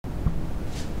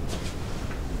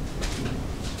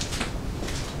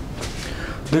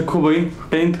देखो भाई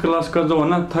 10th class का जो है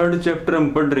ना 3rd चैप्टर हम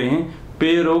पढ़ रहे हैं,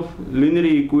 pair of linear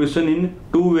equation in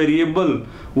 2 variable,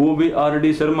 वो भी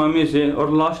आर.डी. शर्मा में से।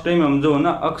 और लास्ट टाइम हम जो है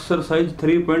ना एक्सरसाइज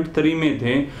 3.3 में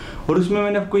थे, और उसमें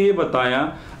मैंने आपको ये बताया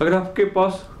अगर आपके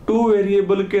पास 2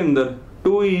 वेरिएबल के अंदर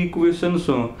 2 इक्वेशंस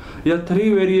हो या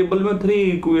 3 वेरिएबल में 3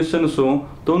 इक्वेशंस हो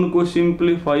तो उनको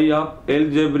सिंप्लीफाई आप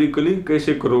एल्जेब्रिकली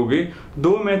कैसे करोगे।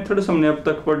 2 मेथड्स हमने अब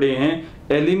तक पढ़े हैं,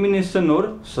 एलिमिनेशन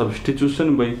और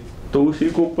सब्स्टिट्यूशन भाई। तो उसी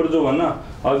के ऊपर जो है ना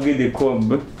आगे देखो।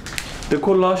 अब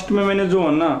देखो लास्ट में मैंने जो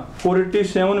है ना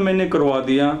 47 मैंने करवा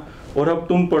दिया, और अब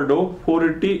तुम पढ़ो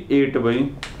 48 भाई।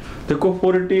 देखो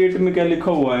 48 में क्या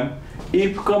लिखा हुआ है,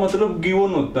 इफ का मतलब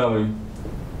गिवन होता है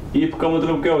भाई। इफ का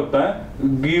मतलब क्या होता है,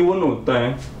 गिवन होता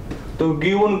है। तो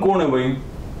गिवन कौन है भाई,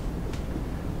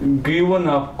 गिवन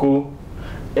आपको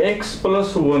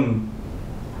x+1,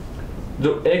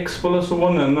 जो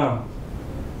x+1 है ना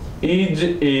is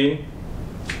a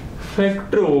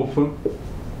factor of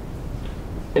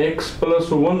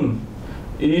x+1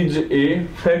 is a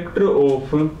factor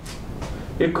of,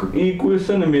 एक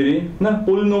इक्वेशन है मेरी ना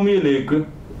पॉलिनोमियल, एक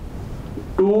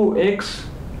 2x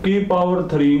की पावर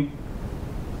 3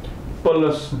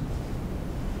 प्लस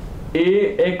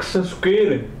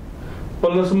ax²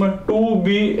 प्लस में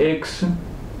 2bx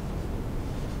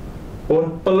और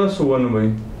 +1 भाई।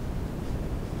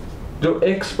 जो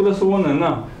x+1 है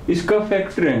ना इसका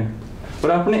फैक्टर है,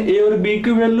 और आपने a और b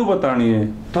की वैल्यू बतानी है,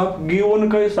 तो आप गिवन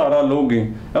का इशारा लोगे।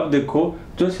 अब देखो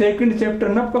जो सेकंड चैप्टर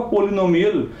ना आपका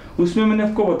पॉलिनोमियल, उसमें मैंने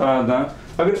आपको बताया था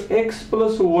अगर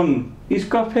x+1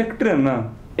 इसका फैक्टर है ना,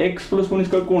 x+1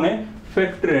 इसका कौन है,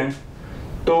 फैक्टर है,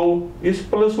 तो इस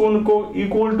 +1 को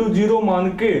इक्वल टू 0 मान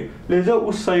के ले जाओ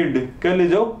उस साइड। क्या ले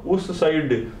जाओ, उस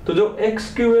साइड। तो जो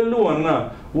x की वैल्यू है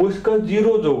ना वो इसका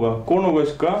 0 होगा। कौन होगा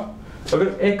इसका, अगर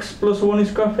x+1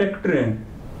 इसका फैक्टर है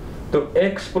तो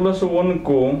x+1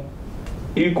 को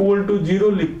इक्वल टू 0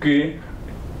 लिख के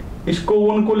इसको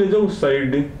 1 को ले जाओ उस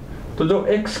साइड, तो जो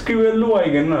x की वैल्यू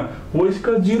आएगी ना वो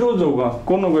इसका 0 होगा।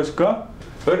 कौन होगा इसका,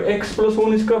 अगर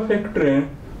x+1 इसका फैक्टर है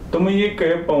तो मैं ये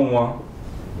कह पाऊंगा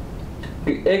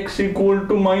कि x equal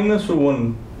to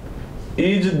 -1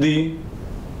 is the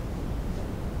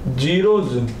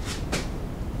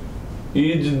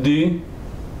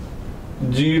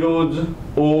zeros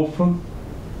of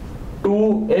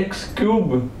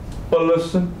 2x³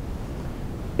 plus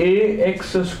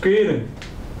ax²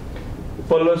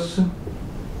 plus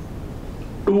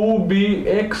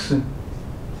 2bx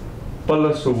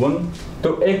plus 1। तो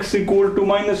x इक्वल टू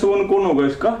 -1 कौन होगा,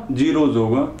 इसका 0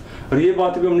 होगा। और ये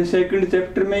बात भी हमने सेकंड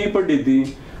चैप्टर में ही पढ़ी थी।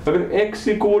 अगर x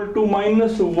इक्वल टू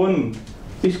 -1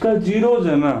 इसका 0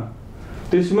 है ना,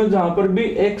 तो इसमें जहां पर भी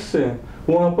x है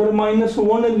वहां पर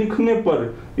 -1 लिखने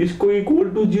पर इसको इक्वल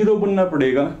टू 0 बनना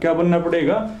पड़ेगा। क्या बनना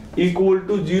पड़ेगा, इक्वल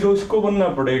टू 0 इसको बनना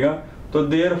पड़ेगा। तो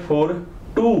देयरफॉर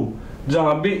 2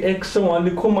 जहां भी x वहां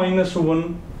लिखो -1,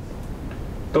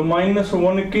 तो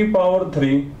 -1 की पावर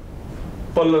 3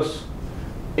 प्लस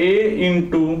a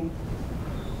इंटू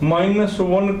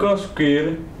 -1 का square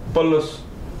plus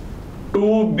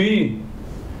 2b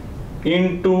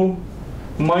into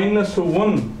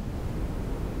 -1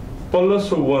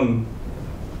 plus 1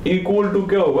 equal to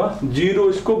क्या होगा, 0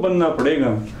 इसको बनना पड़ेगा।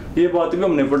 ये बात भी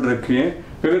हमने पढ़ रखी है।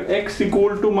 अगर x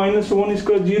इक्वल टू -1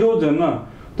 इसका 0 है ना,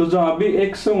 तो जहां भी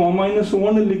x वहां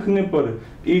 -1 लिखने पर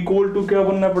इक्वल टू क्या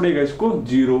बनना पड़ेगा, इसको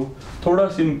 0। थोड़ा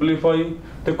सिंप्लीफाई,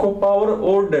 देखो पावर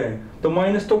ऑड है तो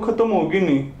माइनस तो खत्म होगी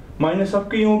नहीं, माइनस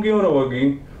आपकी होगी और होगी।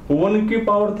 1 की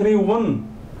पावर 3 1,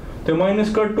 तो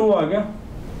माइनस का 2 आ गया।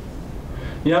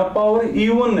 यहाँ पावर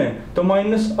इवन है तो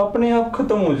माइनस अपने आप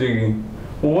खत्म हो जाएगी।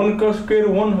 1 का स्क्वायर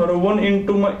 1 और 1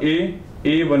 इंटू में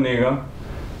a बनेगा।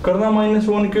 करना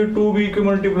 -1 के 2b के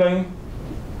मल्टीप्लाई,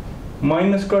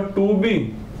 माइनस का 2b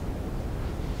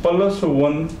प्लस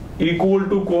 1 इक्वल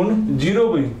टू कौन, 0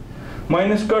 भाई।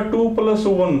 माइनस का 2 प्लस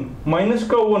 1, माइनस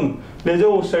का 1 ले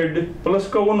जाओ उस साइड, प्लस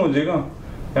का 1 हो जाएगा,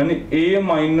 यानी a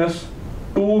minus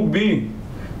 2b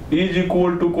is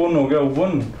equal to कौन हो गया,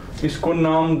 1। इसको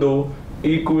नाम दो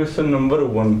इक्वेशन नंबर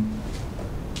 1।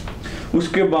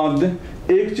 उसके बाद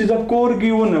एक चीज आपको और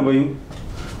गिवन है भाई,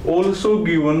 ऑल्सो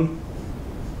गिवन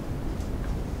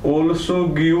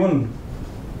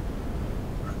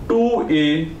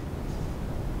 2a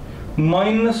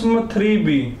माइनस में 3b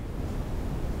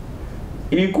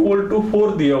इक्वल टू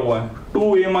 4 दिया हुआ है।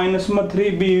 2a माइनस में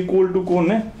 3b इक्वल टू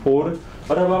कौन है, 4।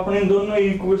 और अब आपने इन दोनों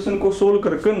इक्वेशन को सोल्व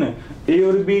करके ना a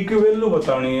और b की वैल्यू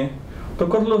बतानी है, तो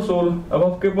कर लो सोल्व। अब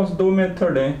आपके पास 2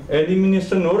 मेथड है,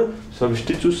 एलिमिनेशन और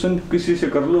सब्स्टिट्यूशन। किसी से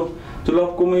कर लो। चलो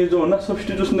आपको मैं जो है ना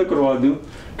सब्स्टिट्यूशन करवा दूं।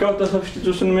 क्या होता है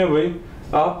सब्स्टिट्यूशन में भाई,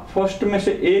 आप फर्स्ट में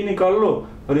से a निकाल लो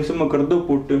और इसमें कर दो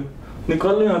पुट।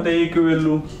 निकाल लो यहाँ पे ए की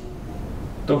वैल्यू।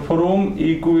 तो फ्रॉम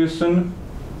इक्वेशन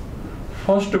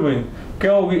फर्स्ट भाई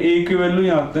क्या होगी, ए की वैल्यू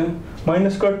यहाँ पे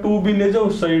माइनस का 2b ले जाओ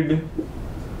उस साइड,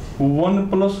 1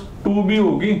 प्लस 2b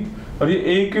होगी, और ये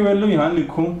ए की वैल्यू यहाँ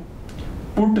लिखूं,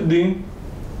 put the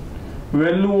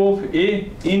value of A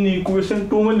in equation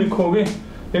 2 में लिखोगे,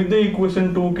 लिख दे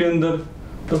इक्वेशन 2 के अंदर।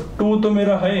 तो 2 तो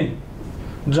मेरा है,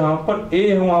 जहां पर ए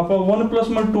है वहां पर 1 प्लस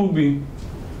में 2b,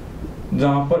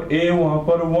 जहां पर ए वहां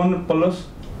पर 1 प्लस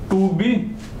 2b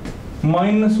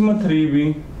माइनस में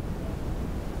 3b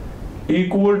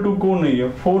इक्वल टू को नहीं है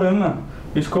 4 है ना,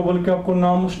 इसको बोल के आपको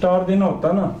नाम स्टार देना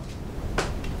होता ना।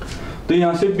 तो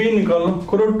यहां से b निकालो,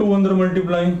 करो 2 अंदर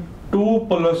मल्टीप्लाई, 2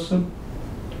 प्लस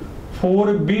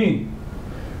 4b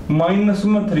माइनस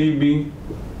में 3b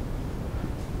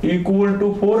इक्वल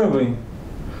टू 4 है भाई।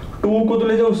 2 को तो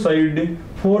ले जाओ साइड,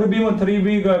 4b में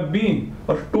 3b का b,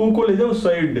 और 2 को ले जाओ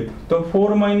साइड, तो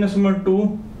 4 माइनस में 2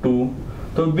 2,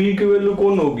 तो b की वैल्यू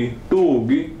कौन होगी, 2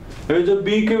 होगी। जो b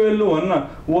की वैल्यू है ना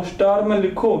वो स्टार में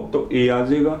लिखो तो a आ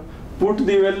जाएगा, put the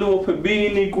value of b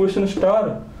in equation star,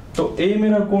 तो a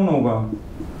मेरा कौन होगा,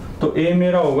 तो a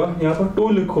मेरा होगा यहाँ पर 2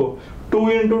 लिखो, 2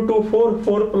 इंटू 2 4,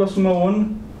 4 प्लस में 1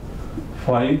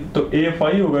 5, तो a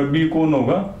 5 होगा, b कौन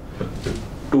होगा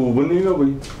 2 बनेगा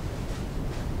भाई।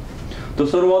 तो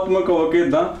शुरुआत में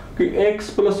कहता कि x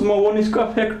प्लस में 1 इसका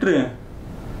फैक्टर है,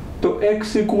 तो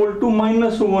x इक्वल टू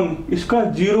 -1 इसका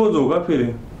जीरोज होगा। फिर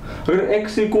अगर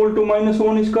x इक्वल टू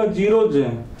 -1 इसका जीरोज है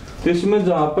तो इसमें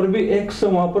जहां पर भी x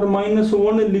वहां पर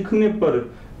 -1 लिखने पर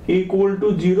इक्वल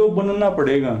टू 0 बनना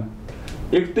पड़ेगा।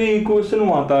 एक तो इक्वेशन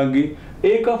वहां आ गई,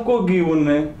 एक आपको गिवन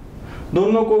है,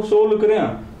 दोनों को सोल्व करें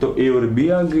तो a और b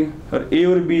आ गए, और a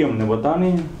और b हमने बताने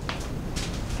हैं।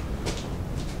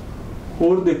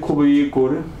 और देखो भाई एक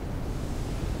और,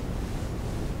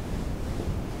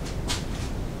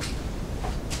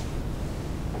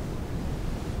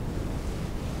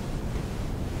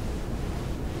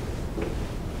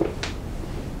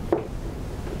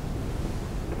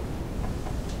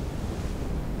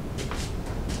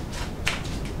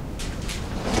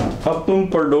 अब तुम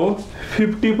पढ़ो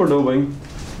 50 पढ़ो भाई,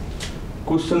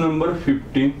 क्वेश्चन नंबर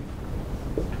 50।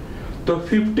 तो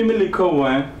 50 में लिखा हुआ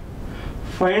है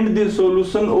find the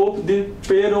solution of the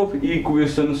pair of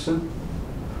equations.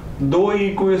 2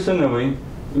 equation है भाई,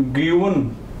 गिवन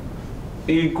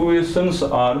इक्वेशंस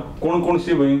आर कौन कौन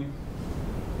सी भाई,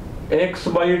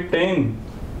 x/10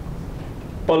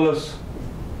 प्लस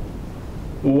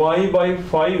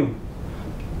y/5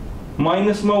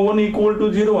 माइनस में 1 इक्वल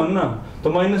टू 0 है ना, तो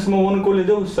माइनस में 1 को ले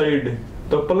जाओ साइड,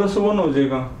 तो +1 हो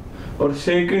जाएगा। और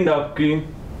सेकंड आपकी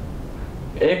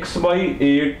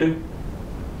x/8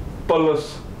 plus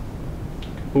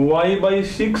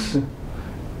y/6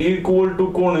 equal to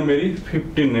कौन है मेरी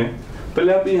 15 है।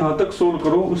 पहले आप यहां तक सोल्व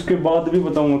करो, उसके बाद भी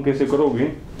बताऊंगा कैसे करोगे।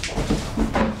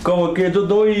 कहो कि जो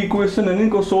 2 इक्वेशन है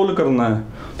इनको सोल्व करना है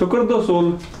तो कर दो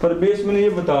सोल्व, पर बेस मैंने ये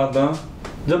बताया था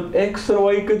जब x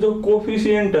और y के जो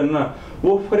कोफिशिएंट है ना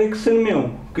वो फ्रैक्शन में हो,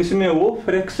 किस में वो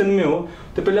फ्रैक्शन में हो,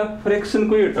 तो पहले आप फ्रैक्शन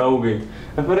को ही हटाओगे।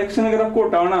 फ्रैक्शन अगर आपको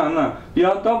हटाना है ना,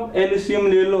 या तो आप एलसीएम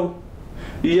ले लो,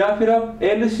 या फिर आप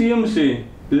एलसीएम से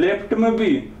लेफ्ट में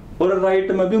भी और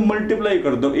राइट में भी मल्टीप्लाई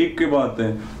कर दो, एक के बाद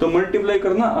है तो मल्टीप्लाई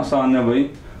करना आसान है भाई।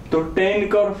 तो 10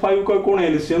 का और 5 का कौन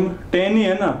एलसीएम 10 ही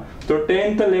है ना, तो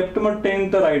 10 था लेफ्ट में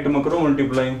 10 था राइट में करो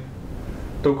मल्टीप्लाई।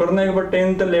 तो करना एक बार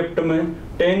 10 था लेफ्ट में,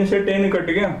 10 से 10 कट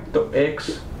गया तो x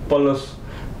प्लस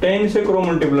 10 से करो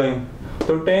मल्टीप्लाई,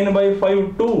 तो 10/5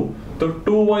 2, तो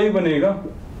 2y बनेगा।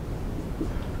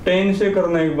 10 से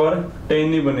करना एक बार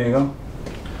 10 ही बनेगा।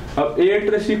 अब 8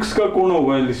 और 6 का कौन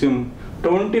होगा एलसीएम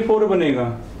 24 बनेगा,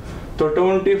 तो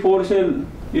 24 से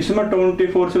इसमें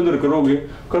 24 से उधर करोगे,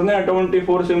 करना है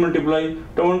 24 से मल्टीप्लाई,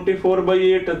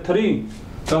 24/8 3,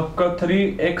 तो आपका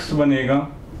 3x बनेगा।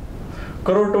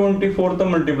 करो 24 तो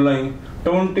मल्टीप्लाई,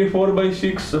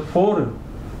 24/6 4,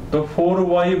 तो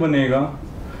 4y बनेगा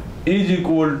इज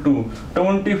इक्वल टू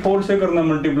 24 से करना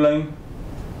मल्टीप्लाई,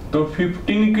 तो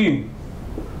 15 की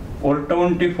और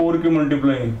 24 की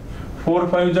मल्टीप्लाई, 4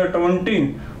 5 जा 20,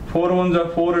 4 1 जा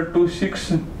 4 2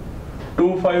 6, 2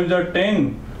 5 जा 10,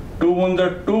 2 1 जा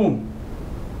 2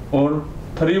 और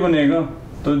 3 बनेगा,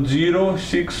 तो 0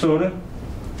 6 और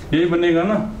यही बनेगा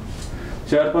ना,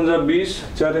 4 5 जा 20,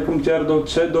 4 1 4 2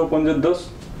 6, 2 5 जा 10,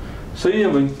 सही है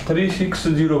भाई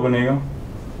 360 बनेगा।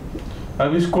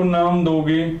 अब इसको नाम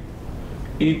दोगे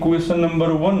इक्वेशन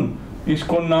नंबर 1,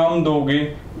 इसको नाम दोगे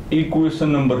इक्वेशन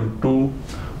नंबर 2,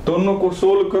 दोनों को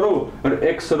सोल्व करो और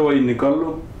x और y निकाल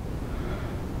लो।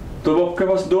 तो आपके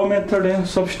पास 2 मेथड है,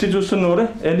 सब्स्टिट्यूशन और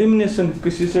एलिमिनेशन,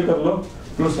 किसी से कर लो,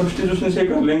 तो सब्स्टिट्यूशन से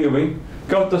कर लेंगे भाई।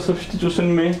 क्या होता है सब्स्टिट्यूशन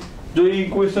में, जो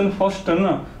इक्वेशन फर्स्ट है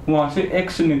ना वहां से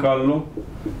x निकाल लो।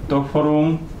 तो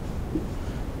फ्रॉम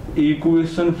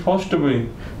इक्वेशन फर्स्ट पे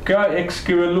क्या x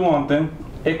की वैल्यू आते हैं,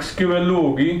 x की वैल्यू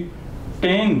होगी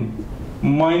 10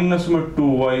 माइनस में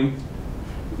 2y।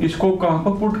 इसको कहां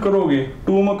पर पुट करोगे,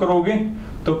 2 में करोगे,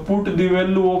 तो put the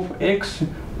value of x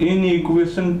in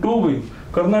equation 2 भी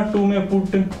करना 2 में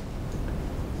पुट।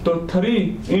 तो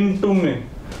 3 इन 2 में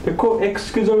देखो x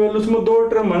की जो वैल्यूज में 2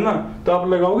 टर्म है ना, तो आप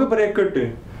लगाओगे ब्रैकेट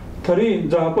 3,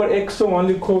 जहां पर x वहां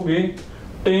लिखोगे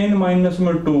 10 माइनस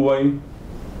में 2y,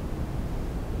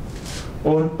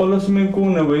 और प्लस में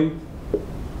कौन है भाई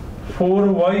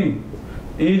 4y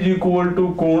इज इक्वल टू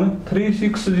कौन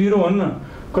 360 है ना,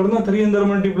 करना 3 अंदर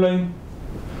multiply,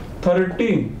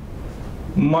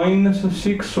 30 minus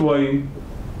 6y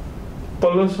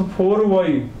plus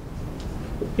 4y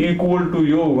equal to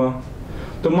ये होगा।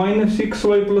 तो माइनस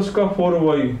 6y प्लस का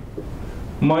 4y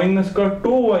माइनस का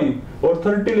 2y और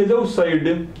 30 ले जाओ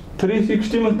साइड,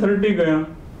 360 में 30 गया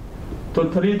तो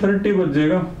 330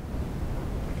 बचेगा।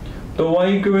 तो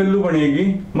y की वैल्यू बनेगी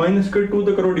माइनस के 2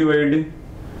 तक करो डिवाइड,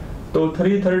 तो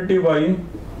 330y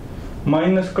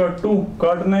माइनस का 2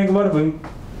 काटना एक बार भाई,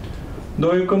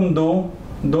 2 एकम 2,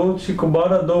 2 6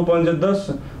 12, 2 5 10,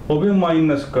 वो भी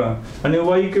माइनस का, यानी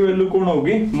y की वैल्यू कौन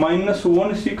होगी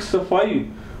 -165,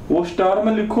 वो स्टार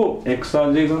में लिखो x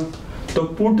आ जाएगा। तो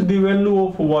put the value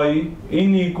of y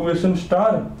in equation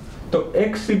star, तो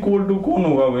x इक्वल टू कौन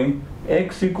होगा भाई,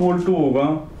 x इक्वल टू होगा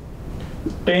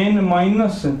 10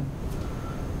 माइनस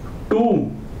 2,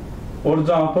 और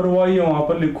जहां पर y है वहां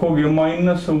पर लिखोगे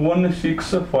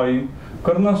 -165,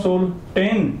 करना सोल्व,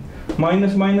 10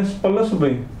 माइनस माइनस प्लस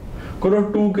भाई, करो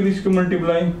 2 के इसके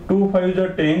मल्टीप्लाई, 2 5 जा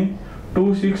 10, 2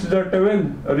 6 जा 12,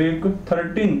 और एक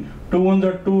 13, 2 1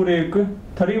 जा 2, एक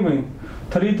 3 भाई,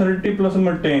 330 प्लस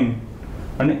में 10,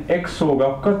 यानी x होगा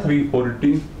आपका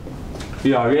 340।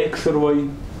 ये आ गया x और y।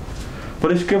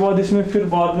 पर इसके बाद इसमें फिर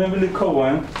बाद में भी लिखा हुआ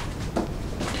है,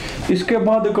 इसके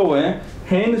बाद लिखा हुआ है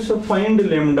हेंस फाइंड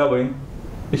लैम्डा भाई।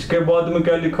 इसके बाद में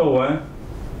क्या लिखा हुआ है,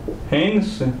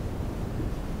 हेंस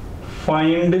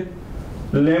फाइंड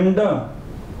लैम्डा।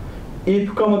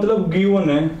 इफ का मतलब गिवन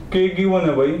है, के गिवन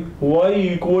है भाई y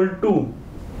equal to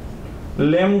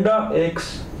lambda x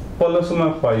plus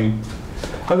में 5।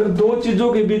 अगर दो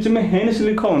चीजों के बीच में हेंस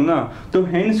लिखा हो ना, तो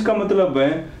हेंस का मतलब है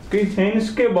कि हेंस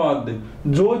के बाद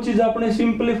जो चीज आपने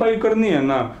सिंपलीफाई करनी है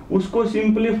ना, उसको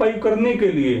सिंपलीफाई करने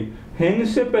के लिए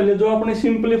हेंस से पहले जो आपने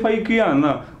सिंपलीफाई किया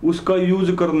ना उसका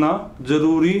यूज करना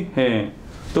जरूरी है।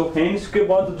 तो हेंस के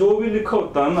बाद जो भी लिखा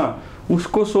होता है ना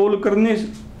उसको सोल्व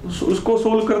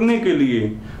करने के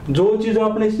लिए जो चीज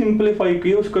आपने सिंपलीफाई की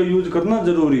है उसका यूज करना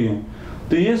जरूरी है।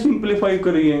 तो ये सिंपलीफाई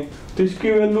करिए, तो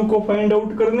इसकी वैल्यू को फाइंड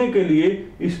आउट करने के लिए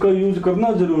इसका यूज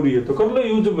करना जरूरी है, तो कर लो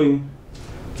यूज भाई।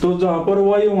 तो जहां पर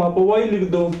y है वहां पर y लिख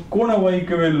दो, कौन है y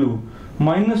की value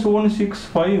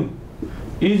 -165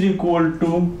 is equal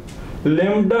to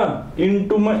lambda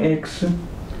into में x,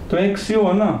 तो x ही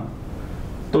हो ना,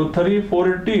 तो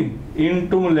 340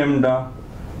 इनटू लैम्डा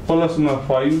प्लस में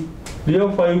 5, लिया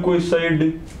 5 को इस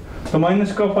साइड, तो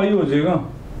माइनस का 5 हो जाएगा,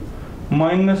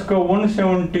 माइनस का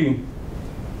 170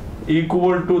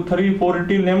 इक्वल टू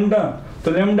 340 लैम्डा।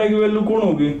 तो लैम्डा की वैल्यू कौन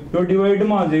होगी, जो डिवाइड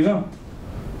में आ जाएगा,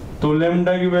 तो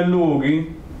लैम्डा की वैल्यू होगी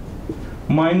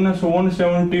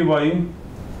 -170 बाई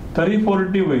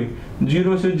 340 बाई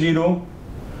 0 से 0,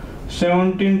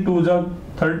 17 2 जा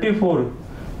 34,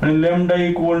 यानी लैम्डा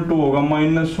इक्वल टू होगा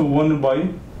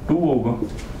 -1/2 होगा,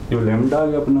 जो लैम्डा आ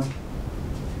गया अपना।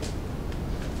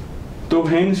 तो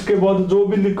हेंस के बाद जो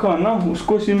भी लिखा ना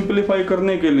उसको सिंपलीफाई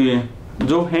करने के लिए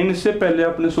जो हेंस से पहले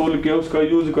आपने सोल्व किया उसका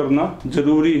यूज करना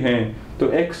जरूरी है। तो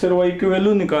x और y की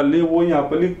वैल्यू निकाल ली, वो यहाँ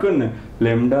पर लिख कर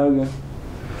लैम्डा आ गया।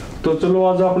 तो चलो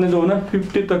आज आपने जो है ना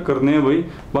 50 तक करने हैं भाई,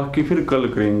 बाकी फिर कल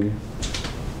करेंगे।